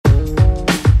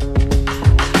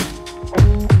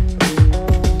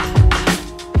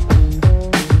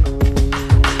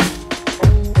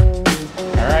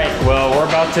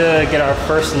to get our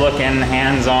first look and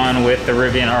hands-on with the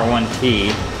Rivian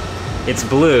R1T. It's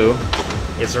blue.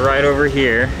 It's right over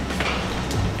here.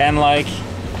 And like,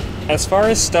 as far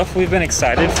as stuff we've been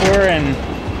excited for, and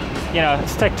you know,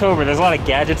 it's Techtober, there's a lot of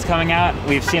gadgets coming out.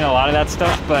 We've seen a lot of that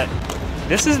stuff, but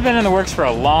this has been in the works for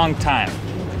a long time.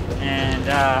 And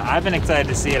I've been excited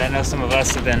to see it. I know some of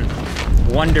us have been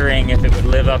wondering if it would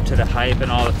live up to the hype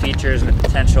and all the features and the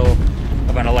potential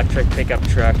of an electric pickup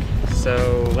truck.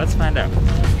 So let's find out.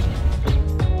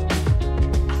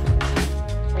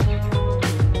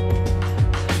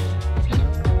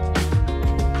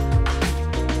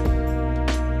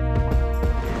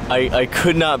 I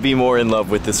could not be more in love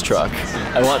with this truck.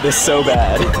 I want this so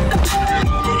bad.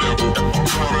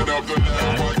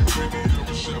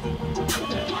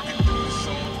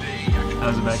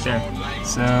 How's it back there?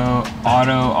 So,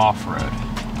 auto off-road.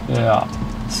 Yeah.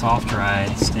 Soft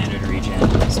ride, standard regen,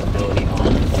 stability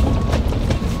on.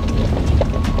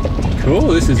 Cool,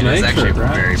 this is nice. It's actually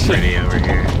very pretty over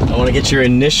here. I want to get your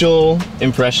initial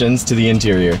impressions to the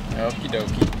interior. Okie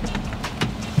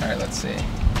dokie. Alright, let's see.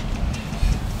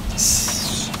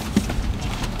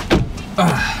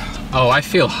 Oh, I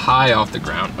feel high off the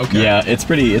ground. Okay. Yeah, it's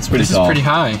pretty tall. This is pretty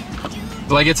high.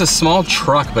 Like, it's a small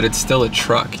truck, but it's still a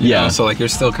truck. You know? So like, you're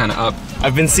still kind of up.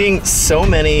 I've been seeing so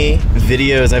many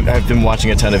videos. I've been watching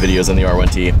a ton of videos on the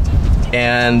R1T,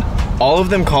 and all of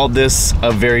them called this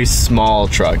a very small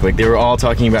truck. Like, they were all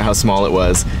talking about how small it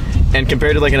was. And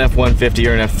compared to like an F-150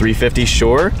 or an F-350,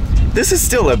 sure, this is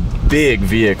still a big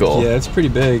vehicle. Yeah, it's pretty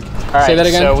big. All right, say that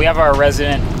again? So we have our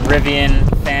resident Rivian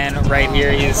fan right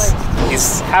here. He's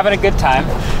having a good time.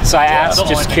 So I asked,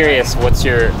 just curious, what's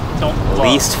your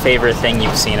least favorite thing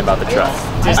you've seen about the truck?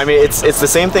 I mean, it's the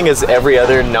same thing as every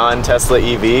other non-Tesla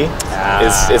EV.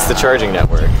 It's the charging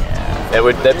network.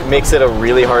 That makes it a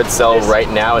really hard sell right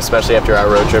now, especially after our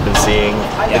road trip and seeing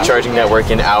the charging network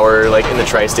in the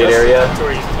tri-state area.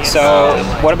 So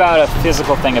what about a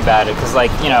physical thing about it? Because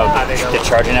like, you know, the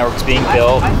charging network's being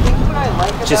built.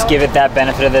 Just give it that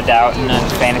benefit of the doubt in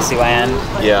Fantasyland.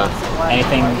 Yeah.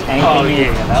 Anything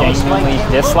you genuinely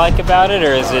dislike about it,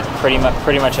 or is it pretty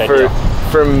much ideal?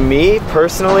 For me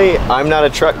personally, I'm not a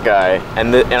truck guy,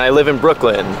 and I live in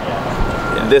Brooklyn.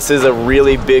 This is a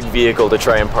really big vehicle to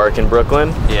try and park in Brooklyn.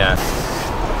 Yeah.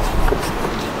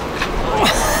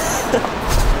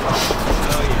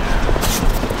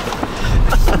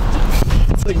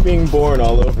 It's like being born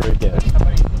all over again.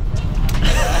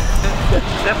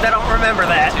 Except I don't remember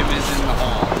that. It was in the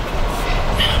hall.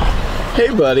 Hey,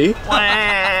 buddy.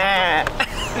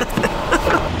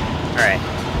 Alright.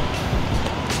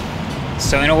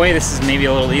 So in a way, this is maybe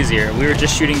a little easier. We were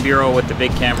just shooting B-roll with the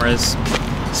big cameras.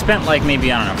 Spent like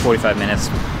maybe, I don't know, 45 minutes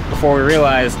before we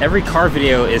realized every car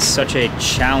video is such a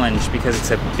challenge because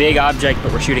it's a big object,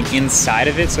 but we're shooting inside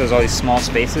of it, so there's all these small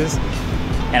spaces.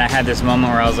 And I had this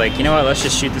moment where I was like, you know what, let's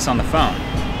just shoot this on the phone.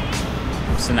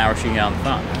 So now we're shooting it on the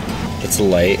phone. It's a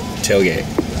light tailgate.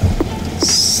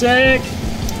 Sick!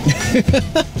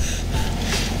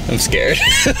 I'm scared.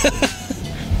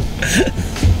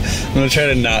 I'm gonna try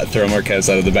to not throw Marquez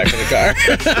out of the back of the car.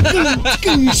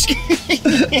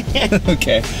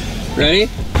 Okay, ready?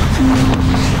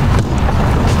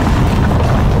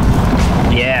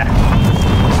 Yeah.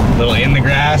 Little in the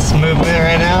grass movement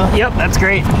right now? Yep, that's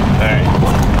great. All right.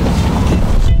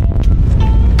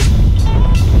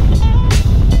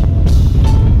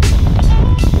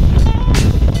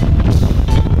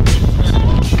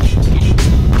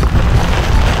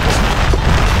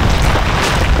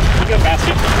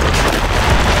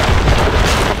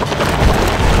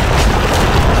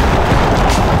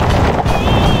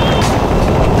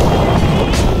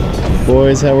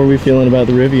 Boys, how are we feeling about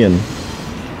the Rivian?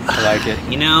 I like it.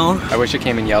 You know, I wish it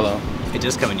came in yellow. it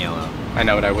does come in yellow. I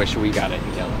know, but I wish we got it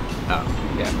in yellow.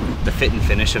 Oh. Yeah. The fit and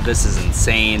finish of this is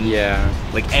insane. Yeah.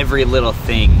 Like every little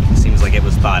thing seems like it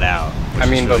was thought out. I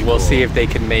mean, but we'll see if they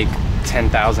can make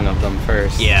 10,000 of them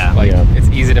first. Yeah. Like, it's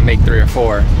easy to make 3 or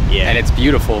 4. Yeah. And it's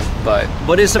beautiful, but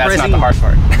what is surprising, that's not the hard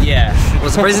part. Yeah.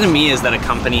 What's surprising to me is that a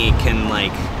company can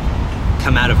like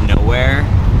come out of nowhere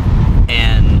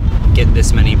and get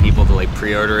this many people to like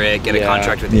pre-order it, get a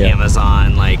contract with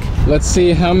Amazon, like. Let's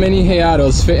see how many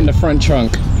Hayatos fit in the front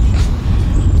trunk.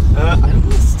 I don't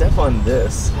want to step on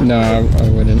this. No, I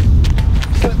wouldn't.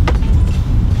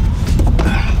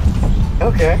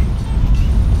 Okay.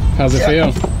 How's it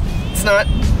feel? It's not.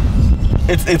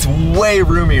 It's way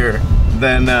roomier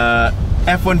than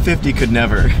F-150 could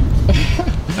never.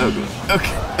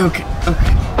 Okay.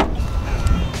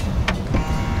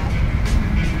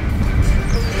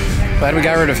 Glad we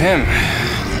got rid of him.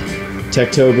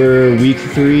 Techtober week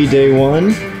 3, day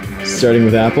 1, starting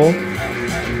with Apple.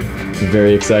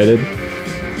 Very excited.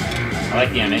 I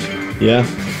like the image. Yeah.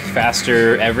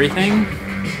 Faster everything.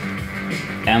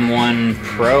 M1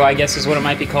 Pro, I guess is what it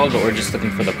might be called, but we're just looking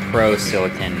for the Pro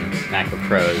Silicon MacBook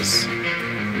Pros.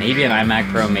 Maybe an iMac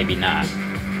Pro, maybe not.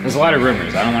 There's a lot of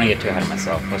rumors. I don't want to get too ahead of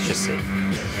myself. Let's just see.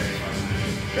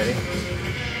 Ready?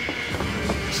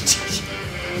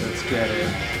 Let's get it.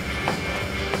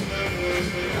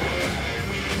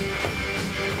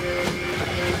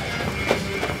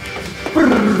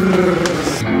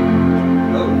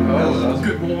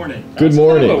 Good morning. Good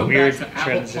morning. Weird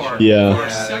transition. Yeah. Our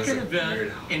second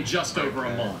event in just over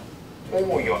a month.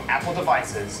 All your Apple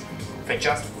devices for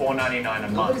just $4.99 a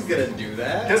month. Nobody's gonna do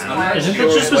that. Isn't that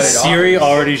just what Siri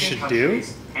already should do?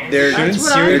 They're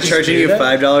Siri charging you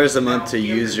 $5 a month to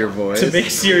use your voice. To make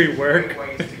Siri work?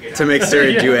 To make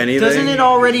Siri do anything? Doesn't it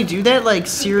already do that? Like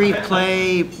Siri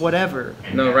play whatever?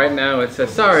 No, right now it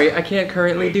says, sorry, I can't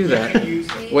currently do that.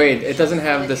 Wait, it doesn't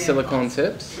have the silicone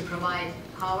tips? To provide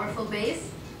powerful bass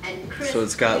and crisp. So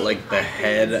it's got like the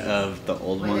head of the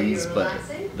old ones, but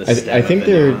the I stem think of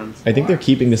the they're new ones. I think they're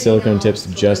keeping the silicone tips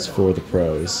just for the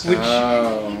pros. So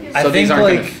these aren't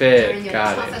gonna fit.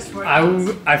 Got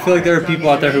it. I feel like there are people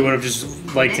out there who would have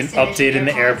just liked an update in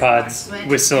the AirPods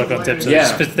with silicone tips that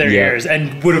just fits their ears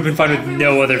and would have been fine with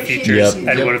no other features and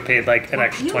would have paid like an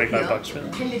extra $25 for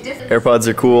them. AirPods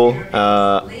are cool.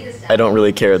 I don't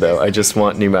really care though. I just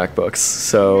want new MacBooks.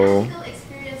 So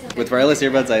With wireless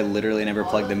earbuds, I literally never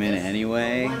plug them in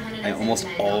anyway. I almost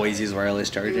always use wireless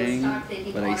charging,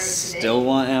 but I still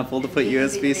want Apple to put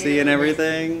USB-C and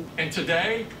everything. And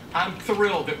today, I'm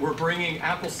thrilled that we're bringing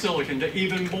Apple Silicon to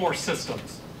even more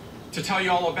systems. To tell you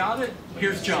all about it,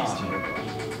 here's John.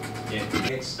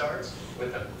 It starts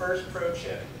with the first Pro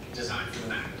chip designed for the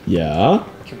Mac. yeah.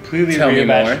 Completely Tell me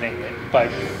more. reimagining it by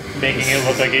making it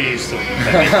look like it used to.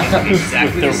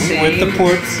 Exactly the same. With the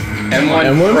ports.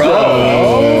 M1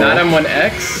 Pro, not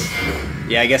M1X.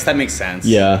 Yeah, I guess that makes sense.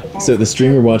 Yeah. So the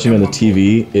stream we're watching on the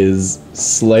TV is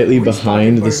slightly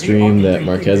behind the stream that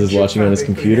Marquez is watching on his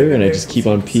computer, and I just keep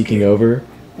on peeking over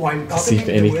to see if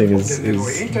anything is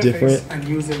different. And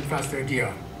using faster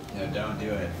gear. No, don't do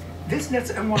it. This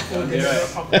lets M1 Pro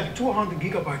deliver up to 200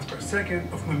 gigabytes per second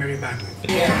of memory bandwidth.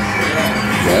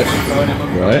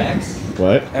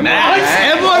 What?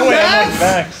 Max? M1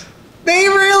 Max? They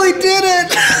really did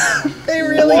it! They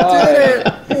really did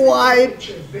it! Why?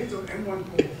 Based on M1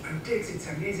 Pro and takes its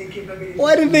amazing capabilities.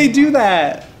 Why did they do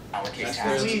that? Allocate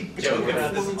tasks between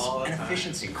performance and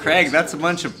efficiency. Craig, that's a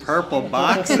bunch of purple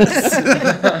boxes.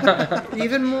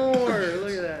 Even more.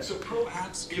 Look at that. So Pro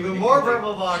apps Even more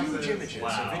purple boxes. huge images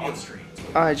of video streams.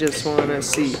 I just want to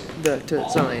see the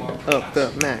design of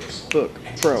the MacBook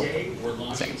Pro.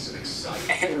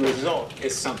 And the result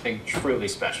is something truly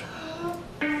special.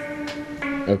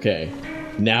 Okay.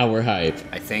 Now we're hype.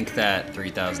 I think that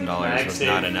 $3,000 was MagSafe.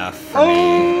 not enough for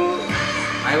me.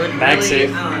 I would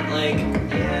MagSafe.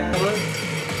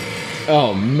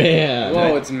 Oh man.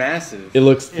 Whoa, it's massive. It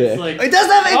looks thick. It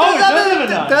does have,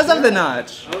 does have the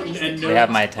notch. They have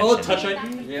my attention. Touch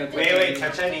ID? Wait,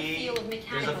 Touch ID.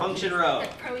 There's a function row.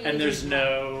 And there's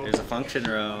no There's a function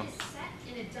row.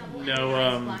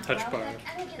 touch bar.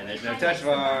 And there's no touch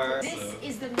bar. This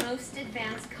is the most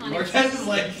advanced Marquez is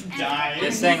like dying.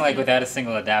 They're saying like without a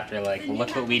single adapter, like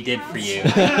look what we did for you.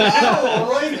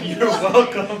 You're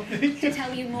welcome. To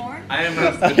tell you more, I am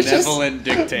a benevolent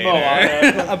dictator.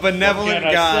 A benevolent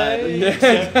What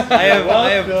can I god. I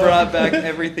have brought back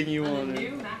everything you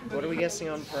wanted. What are we guessing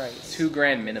on price?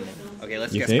 $2,000 minimum. Okay,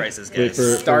 let's You guess think? prices, Wait, guys.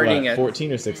 for Starting what, at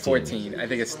 14 or 16? 14. I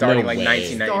think it's starting No like way.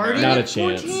 $19.99. Not a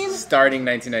chance. Starting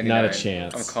 $19.99. Not a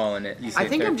chance. I'm calling it. You I say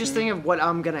think I'm 13? just thinking of what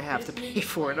I'm gonna have to pay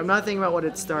for it. I'm not thinking about what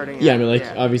it's starting at. Yeah, I mean, like,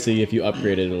 obviously, if you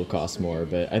upgrade it, it'll cost more.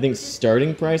 But I think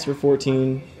starting price for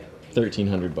 14,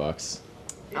 $1,300.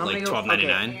 I'm Like gonna go-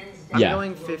 $12.99 okay. I'm Yeah.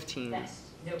 going 15.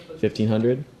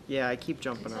 1,500. Yeah, I keep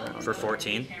jumping around. for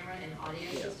 14.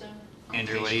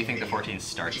 Andrew, what do you think the 14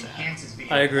 starts at?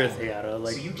 I agree with Hayato,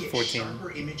 like 14.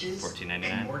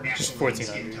 $14.99. Just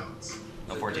 1400.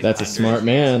 No, 14. That's a smart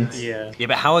man. Yeah. Yeah,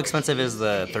 but how expensive is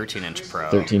the 13-inch Pro?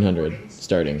 1,300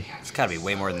 starting. It's gotta be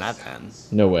way more than that then.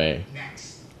 No way.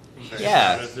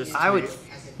 Yeah. I would.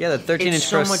 Yeah, the 13-inch It's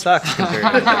so Pro much- sucks compared to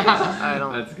I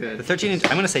don't. That's good. the 13-inch.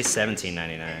 I'm gonna say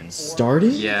 $17.99.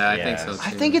 Starting? Yeah, I think Yeah. so too.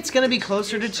 I think it's gonna be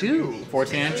closer to 2.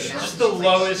 14-inch, Just the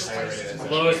lowest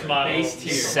model.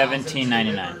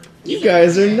 $17.99. You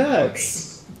guys are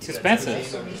nuts. It's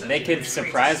expensive. They could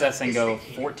surprise us and go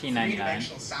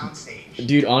 $14.99.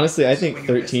 Dude, honestly, I think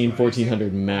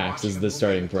 $1,400 max is the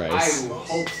starting price. I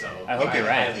hope so. I hope you're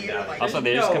right. Also,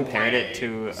 they just compared it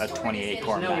to a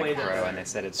 28-core Mac Pro, and they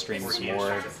said it streams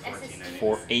more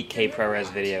 8K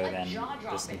ProRes video than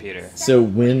this computer. So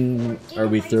when are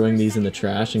we throwing these in the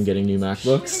trash and getting new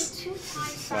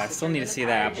MacBooks? Well, I still need to see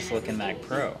that Apple Silicon Mac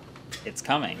Pro. It's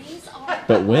coming.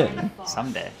 But when?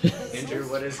 Someday. Andrew,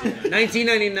 what is it?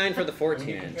 $19.99 for the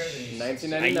 14-inch.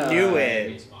 $19.99. I knew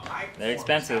it. They're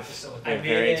expensive. They're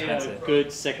very expensive.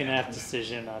 Good second half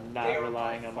decision on not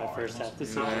relying on my first half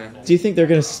decision. Do you think they're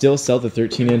going to still sell the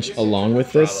 13-inch along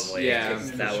with this? Probably. Yeah.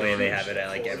 That way they have it at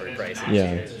like every price.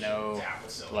 Yeah. There's no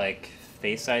like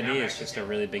Face ID. It's just a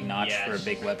really big notch for a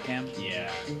big webcam.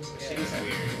 Yeah.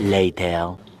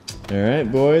 Later. All right,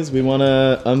 boys. We want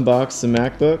to unbox some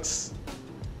MacBooks.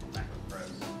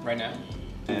 Right now?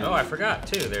 Oh, I forgot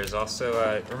too. There's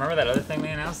also remember that other thing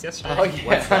they announced yesterday? Oh, yeah.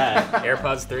 What's that?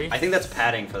 AirPods 3. I think that's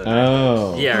padding for the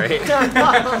Oh. Yeah, right.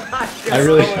 I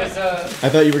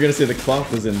thought you were gonna say the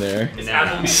cloth was in there.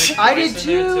 No. I did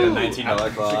too.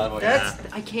 $19 cloth.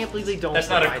 That's I can't believe they don't. That's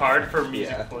not a card for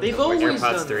music. Yeah. They've always AirPods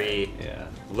done 3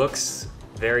 looks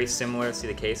very similar. See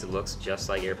the case? It looks just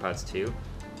like AirPods 2,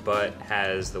 but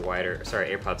has the wider. Sorry,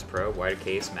 AirPods Pro, wider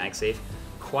case, MagSafe.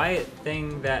 Quiet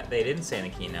thing that they didn't say in the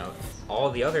keynote, all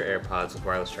the other AirPods with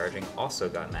wireless charging also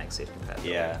got MagSafe compatibility.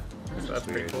 Yeah. So that's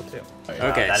pretty cool too.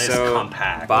 Wow, Okay, that is so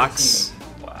compact. box,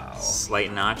 wow.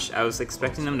 Slight notch. I was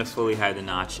expecting them to fully hide the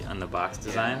notch on the box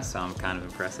design, so I'm kind of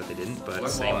impressed that they didn't, but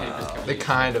same. They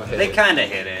kind of hit They it. kind of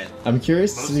hit it. I'm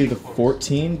curious to see the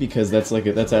 14 because that's like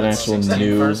that's an actual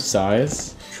new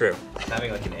size. True.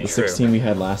 Having like an The 16 we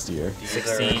had last year.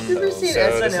 16. Have you ever seen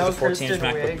So this is SNL a 14-inch Kristen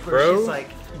MacBook Wiig where Pro. she's like,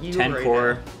 you 10 right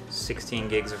core, now.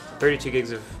 32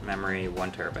 gigs of memory,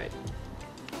 1 terabyte.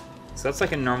 So that's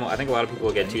like a normal, I think a lot of people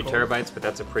will get 2 terabytes, but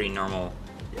that's a pretty normal,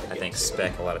 I think,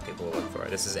 spec a lot of people will look for.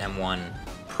 This is M1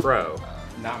 Pro,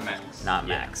 Not Max. not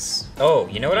Max. Oh,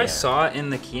 you know what I saw in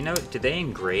the keynote? Did they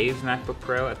engrave MacBook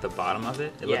Pro at the bottom of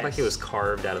it? It looked like it was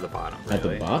carved out of the bottom. At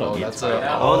the bottom. Oh, that's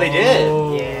a. Oh, they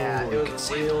did. Yeah, it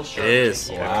was real sharp. It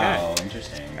is. Wow, Okay.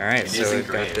 interesting. All right, It so is we've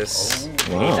got engraved. this.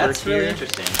 Wow. That's really here.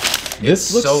 interesting.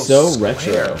 This looks so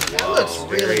retro. That looks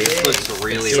really big. Looks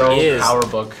really So It is.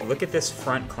 PowerBook. Look at this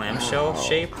front clamshell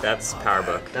shape. That's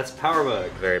PowerBook. That's PowerBook.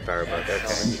 Very PowerBook.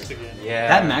 Okay. Yeah.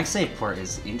 That MagSafe port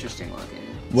is interesting looking.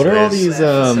 What are all It is. these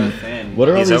thin. what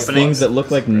are all These these openings? things that look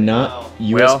like not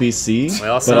USB-C,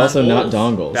 well, but son, also not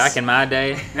dongles? Back in my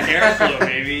day, Careful,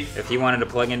 baby. if you wanted to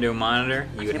plug into a monitor,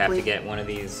 you would have to get one of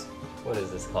these. What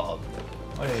is this called?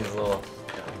 What are these little?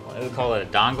 We call it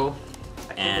a dongle,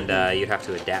 and you'd have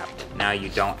to adapt. Now you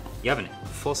don't. You have a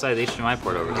full-size HDMI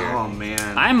port over here. Oh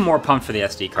man. I'm more pumped for the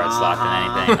SD card slot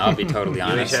than anything. I'll be totally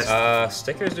honest.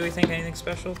 Stickers? Do we think anything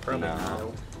special? Probably not.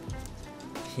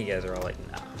 You guys are all like,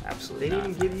 no, absolutely They not.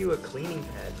 didn't give you a cleaning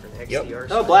pad for an Yep. XDR.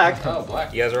 Oh, black. Oh,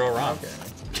 black. You guys are all wrong.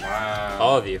 Wow.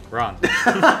 All of you wrong.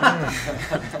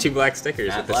 2 black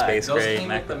stickers with the black. space Those gray came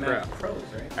with the MacBook Pro. Mac Pros,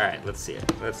 right? All right, let's see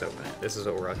it. Let's open it. This is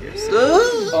what we're all here to see.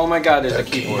 Oh my God, there's a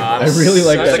keyboard. I really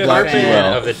like Such that a black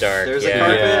fan keywell. of the dark. There's a yeah,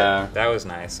 carpet. Yeah. that was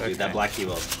nice. Okay. Dude, that black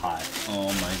keywell is hot. Oh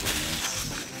my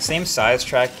goodness. Same size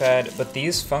trackpad, but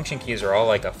these function keys are all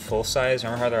like a full size.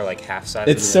 Remember how they're like half size?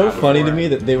 It's so funny to me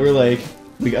that they were like,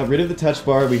 we got rid of the touch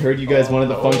bar, we heard you guys wanted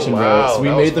the function wow, row, so we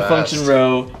that made was the function fast.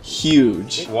 row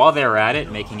huge. While they were at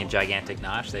it, making a gigantic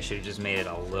notch, they should have just made it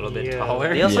a little bit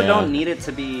taller. They also Yeah. don't need it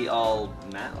to be all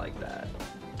matte like that.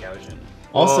 Gaussian.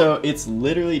 Also, it's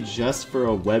literally just for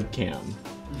a webcam.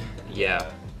 Yeah.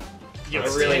 Yo, I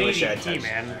really wish I had 1080p, touch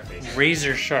man. interface.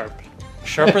 Razor sharp.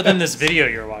 Sharper than this video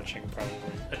you're watching, probably.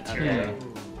 Okay.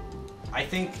 I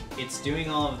think it's doing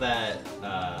all of that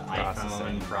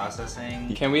iPhone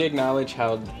processing. Can we acknowledge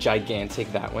how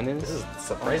gigantic that one is? This is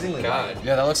surprisingly God. light.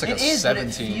 Yeah, that looks like It a is, but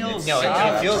it 17. feels No,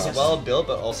 solid. it feels well built,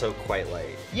 but also quite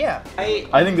light. Yeah.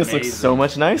 I think this looks so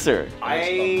much nicer. I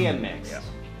am mixed.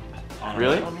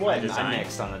 Really? On what? I'm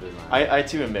mixed on the design. I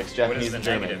too am mixed, What is Japanese the and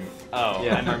German. negative? Oh,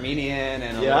 Yeah. I'm Armenian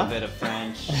and a Yeah? little bit of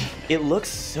French. It looks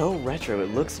so retro.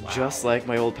 It looks just like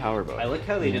my old PowerBook. I like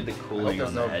how they did the cooling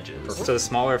on the edges. So the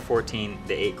smaller 14,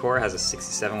 the 8 core has a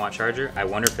 67 watt charger. I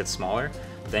wonder if it's smaller.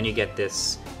 Then you get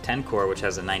this 10 core, which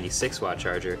has a 96 watt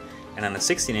charger. And then the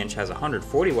 16 inch has a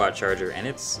 140 watt charger, and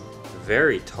it's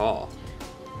very tall.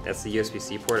 That's the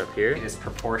USB-C port up here. It is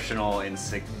proportional in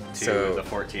to So- the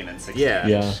 14 and 16 Yeah.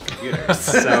 Yeah. computers.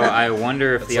 So I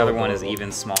wonder if the so other one is adorable.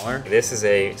 even smaller. This is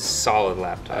a solid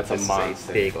laptop. That's a this is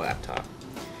monster. a big laptop.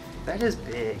 That is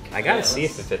big. I gotta see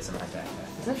if it fits in my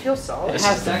backpack. Does it feel solid? It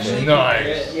has to.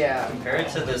 Nice. Yeah. Compare it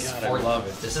to this.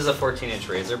 This is a 14-inch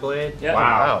razor blade. Yeah.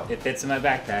 Wow. It fits in my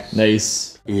backpack.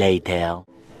 Nice. Later.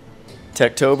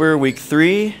 Techtober week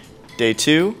 3, day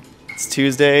 2. It's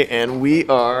Tuesday, and we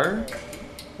are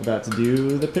about to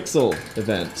do the Pixel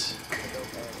event.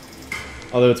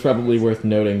 Although it's probably worth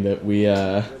noting that we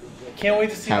Can't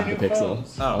wait to see have the the new Pixel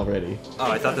phones. already.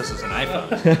 Oh, I thought this was an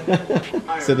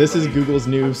iPhone. So this is Google's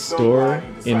new store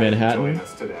in Manhattan.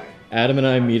 Adam and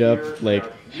I meet up like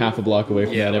half a block away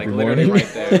from that every morning. Right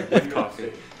there with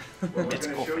coffee. It's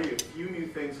cool. Show you a few new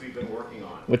things we've been working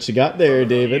on. What you got there,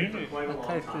 David?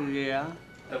 Yeah.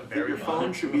 Your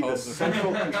phone should be the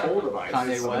central control device.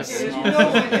 Kanye West.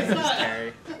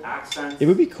 It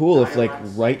would be cool if like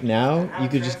right now you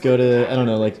could just go to, I don't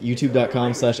know, like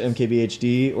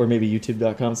youtube.com/mkbhd or maybe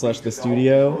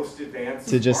youtube.com/thestudio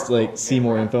to just like see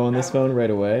more info on this phone right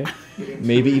away.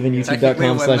 Maybe even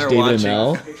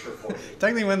youtube.com/davidml.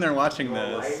 Technically, when they're watching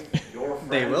this,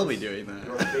 they will be doing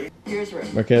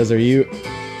that. Marquez, are you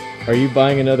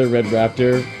buying another Red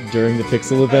Raptor during the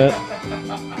Pixel event?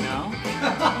 No?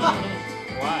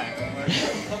 Why?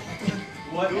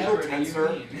 Whatever.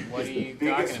 What are you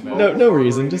talking about? No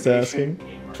reason, just asking.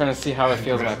 Trying to see how it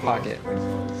feels in my pocket.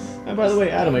 And by the way,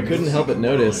 Adam, I couldn't help but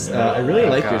notice, I really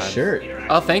like your shirt.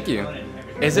 Oh, thank you.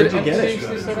 Is Where'd it? you get it?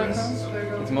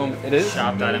 It is?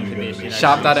 Shop.mkbhd.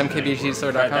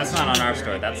 Shop.mkbhdstore.com. That's not on our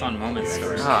store. That's on Moment's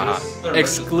store.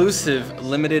 Exclusive,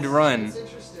 limited run.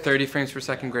 30 frames per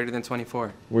second greater than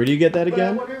 24. Where do you get that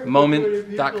again?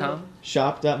 Moment.com.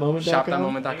 Shop.moment.com?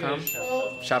 Shop.moment.com.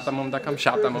 Shop.moment.com.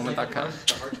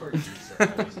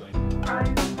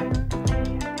 Shop.moment.com.